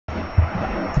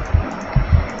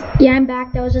Yeah, I'm back.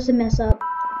 That was just a mess up.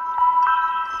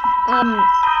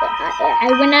 I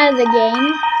went out of the game,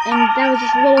 and that was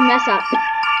just a little mess up.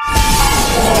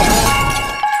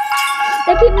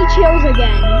 That gave me chills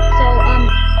again. So,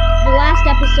 the last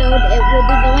episode, it will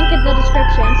be the link in the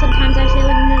description. Sometimes I say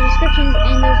link in the descriptions,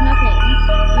 and there's nothing.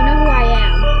 You know who I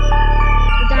am.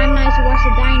 The Dime Knights who watch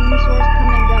the dinosaurs come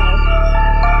and go.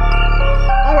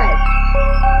 Alright.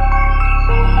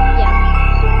 Yeah.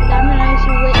 The Dime Knights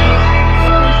who witnessed the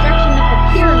construction of the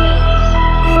pyramids.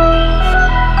 You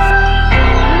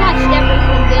watched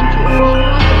everything, didn't you? You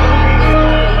watched the first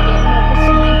video, probably did. No, this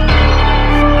is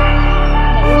 1995.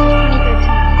 No, this is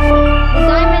 2013. The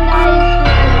Diamond Eyes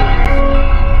who...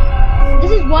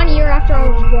 This is 1 year after I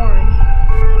was born.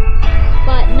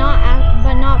 But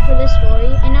not for this story.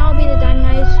 And now I'll be the Diamond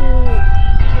Eyes who...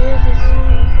 Where's this?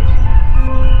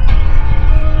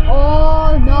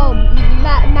 Oh no,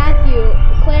 Matthew,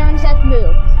 Claire and Seth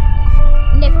move.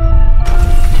 Nick,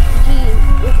 G,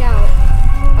 look out.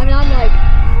 I mean, I'm like,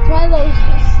 it's one of those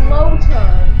slow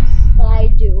turns that I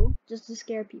do just to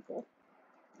scare people.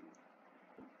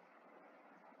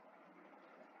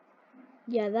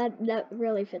 Yeah, that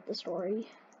really fit the story.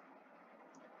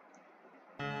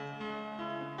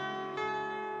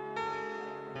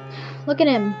 Look at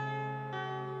him.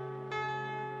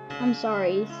 I'm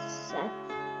sorry, Seth.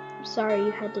 I'm sorry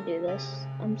you had to do this.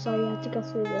 I'm sorry you had to go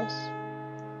through this.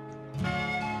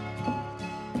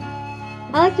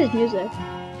 I like this music.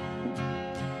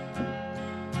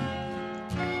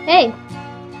 Hey!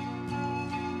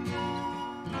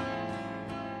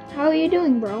 How are you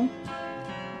doing, bro?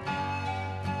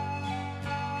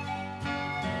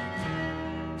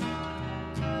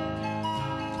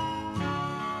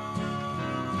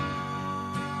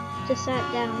 Just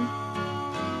sat down.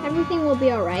 Everything will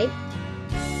be alright.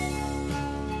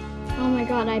 Oh my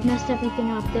god, I messed everything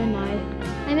up, didn't I?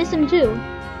 I miss him too.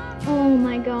 Oh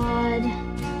my god.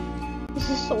 This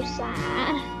is so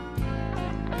sad.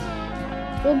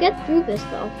 We'll get through this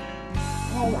though.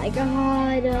 Oh my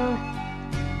god.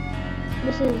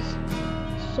 This is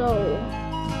so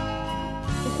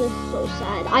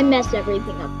sad. I messed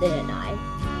everything up, didn't I?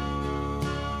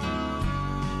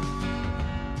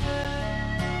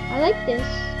 I like this.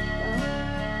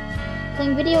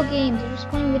 Playing video games. We're just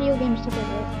playing video games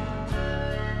together.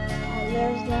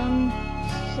 There's them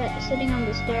sitting on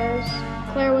the stairs.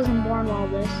 Claire wasn't born while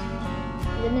this.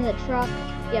 Them in the truck.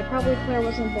 Yeah, probably Claire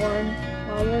wasn't born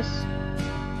while this.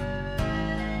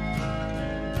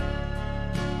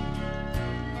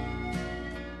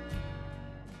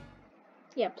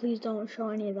 Yeah, please don't show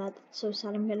any of that. That's so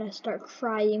sad. I'm gonna start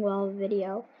crying while the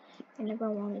video. I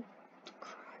never wanted to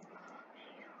cry while the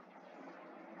video.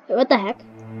 Wait, what the heck?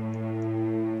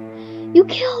 You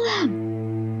kill them!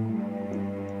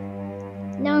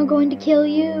 Now I'm going to kill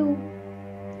you.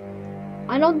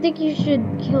 I don't think you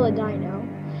should kill a dino.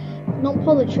 Don't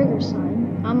pull the trigger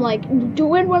sign. I'm like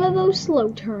doing one of those slow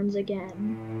turns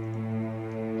again.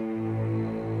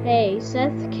 Hey,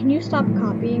 Seth, can you stop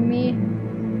copying me?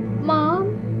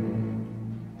 Mom?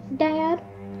 Dad?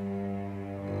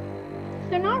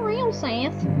 They're not real,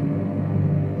 Seth.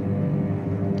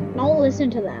 Don't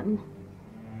listen to them.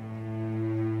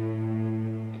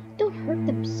 Don't hurt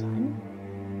them, son.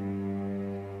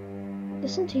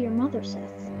 Listen to your mother,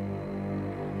 Seth.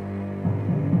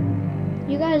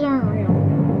 You guys aren't real.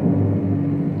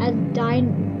 A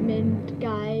diamond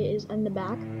guy is in the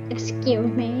back.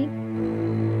 Excuse me.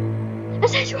 I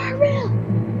said you are real!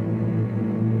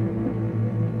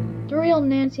 The real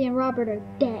Nancy and Robert are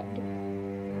dead.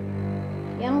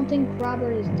 Yeah, I don't think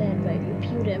Robert is dead, but you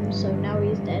pewed him, so now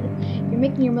he's dead. You're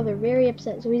making your mother very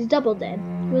upset, so he's double dead.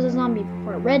 He was a zombie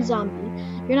before, a red zombie.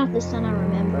 You're not the son I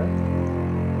remember.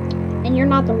 And you're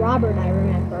not the Robert I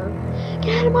remember.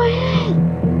 Get out of my head!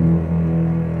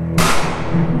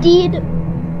 Did...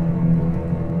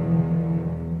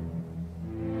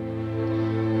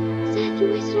 Seth, you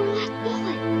wasted our last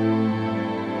bullet!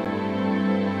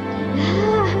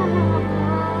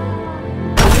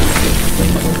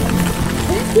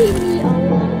 That gave me a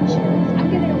lot of chills. I'm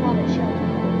getting a lot of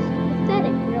chills.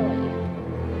 Pathetic, really.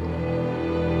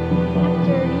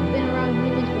 After you've been around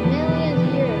humans for millions of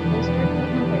years, they start to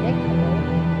become predictable.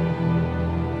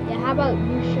 Yeah, how about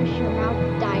you shush your mouth,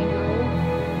 dino?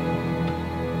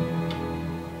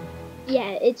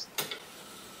 Yeah, it's...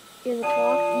 Here's the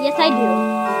clock. Yes, I do.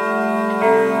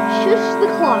 Shush the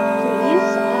clock, please.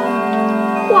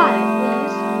 Quiet,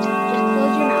 please. Just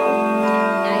close your mouth.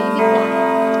 Now you be quiet.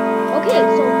 Okay,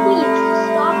 so please,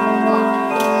 stop the clock.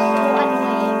 It's so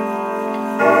annoying.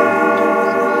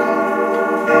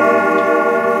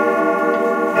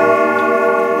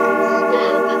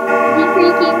 Stop the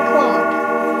freaking clock.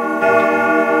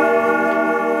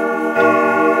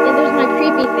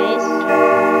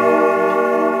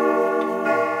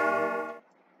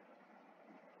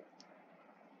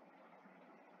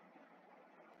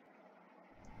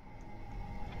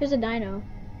 Here's a dino.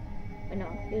 Oh no,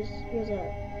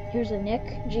 here's a Nick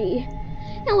G.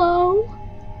 Hello.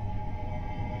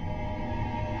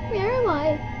 Where am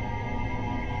I?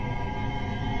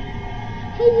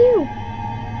 Hey you.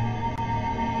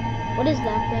 What is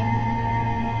that thing?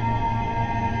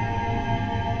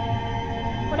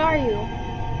 What are you?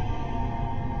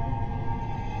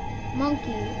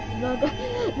 Monkey.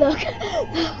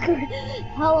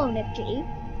 Hello, Nick G.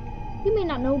 You may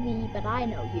not know me, but I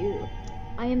know you.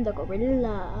 I am the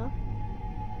gorilla.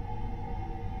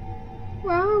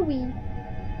 Where are we?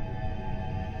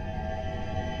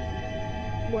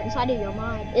 We're inside of your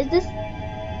mind. Is this?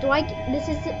 Are you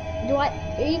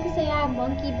gonna say I have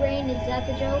monkey brain? Is that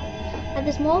the joke? At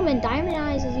this moment, Diamond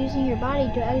Eyes is using your body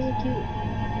to execute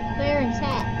Fair and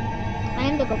Set. I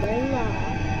am the gorilla.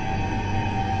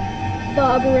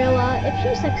 The gorilla. If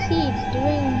she succeeds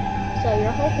doing so,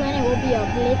 your whole planet will be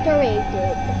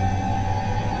obliterated.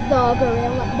 The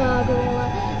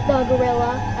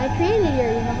gorilla. I created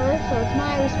your universe, so it's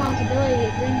my responsibility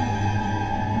to bring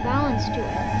balance to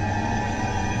it.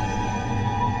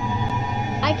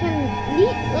 I can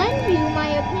lend you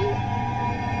my opinion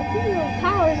of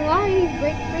powers, allow you to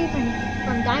break free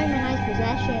from Diamond Eye's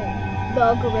possession.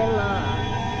 The gorilla.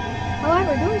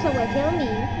 However, doing so will kill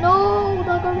me. No,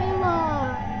 the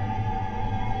gorilla.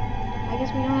 I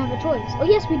guess we don't have a choice. Oh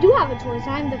yes, we do have a choice.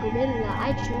 I'm the gorilla.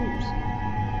 I choose.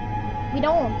 We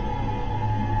don't.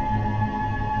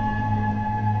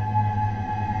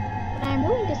 But I'm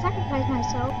willing to sacrifice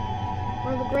myself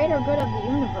for the greater good of the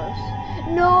universe.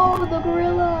 No, the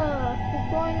gorilla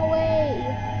is going away.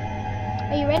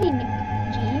 Are you ready, Nick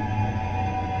G?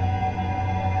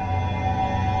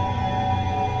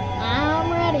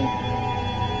 I'm ready.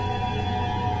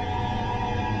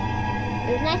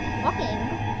 It was nice talking.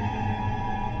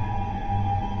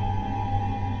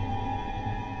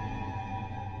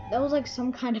 That was like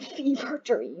some kind of fever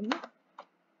dream.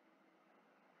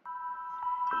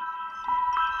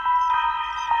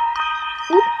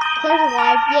 Oop, Claire's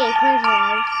alive. Yay, Claire's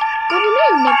alive. Welcome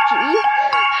in, Nick G.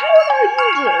 How about you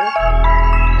do?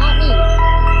 Not me.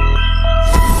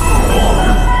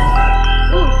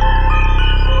 Ooh.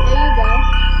 There you go.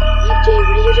 Nick G,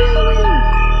 what are you doing?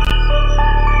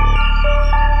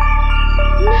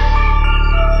 No.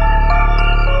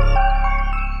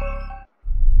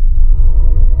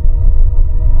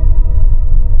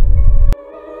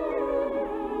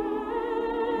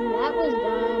 That was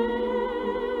done.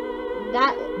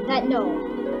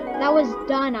 That was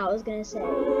done, I was gonna say.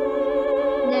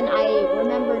 And then I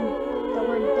remembered the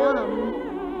word dumb,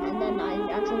 and then I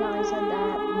accidentally said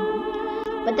that.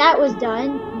 But that was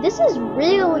done. This was a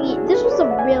really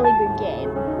good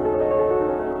game.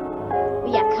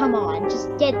 But yeah, come on, just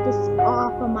get this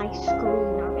off of my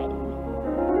screen already.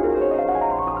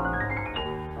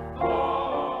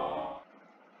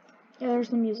 Yeah, there's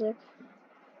the music.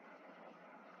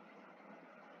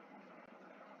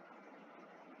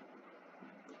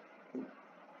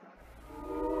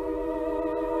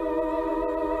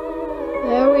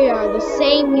 There we are, the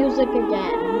same music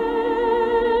again.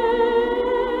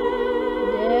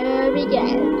 There we go.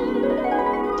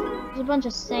 There's a bunch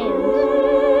of sand.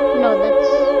 No, that's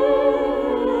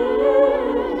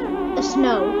the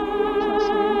snow. It's not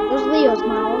snow. There's Leo's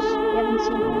Miles. You haven't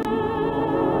seen him.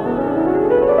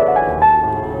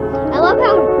 I love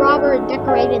how Robert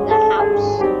decorated the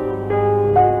house.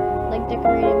 Like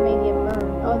decorated